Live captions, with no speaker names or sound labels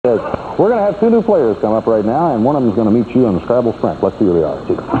We're going to have two new players come up right now, and one of them is going to meet you on the Scrabble Sprint. Let's see who they are.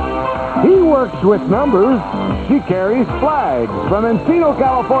 He works with numbers. She carries flags. From Encino,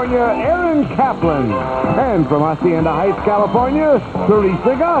 California, Aaron Kaplan. And from Hacienda Heights, California,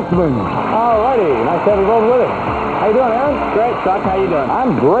 Teresa Gossman. All righty. Nice to have you both with us. How you doing, Aaron? Great, Chuck. How you doing?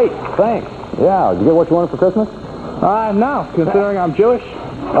 I'm great. Thanks. Yeah. Did you get what you wanted for Christmas? No, considering I'm Jewish.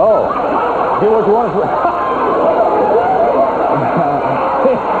 Oh. Get what you wanted for...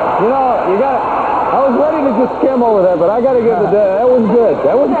 You know, you got to... I was ready to just skim over that, but I got to give the day. That was good.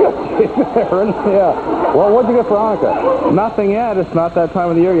 That was good. Aaron. Yeah. Well, what'd you get for Hanukkah? Nothing yet. It's not that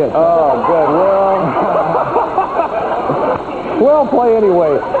time of the year yet. Oh, good. Well, play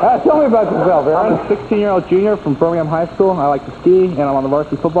anyway. Tell me about yourself, Aaron. I'm a 16-year-old junior from Birmingham High School. I like to ski, and I'm on the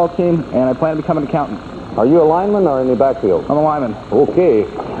varsity football team, and I plan to become an accountant. Are you a lineman or in the backfield? I'm a lineman. Okay.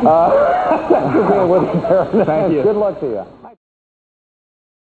 Thanks for being with us, Aaron. Thank you. Good luck to you.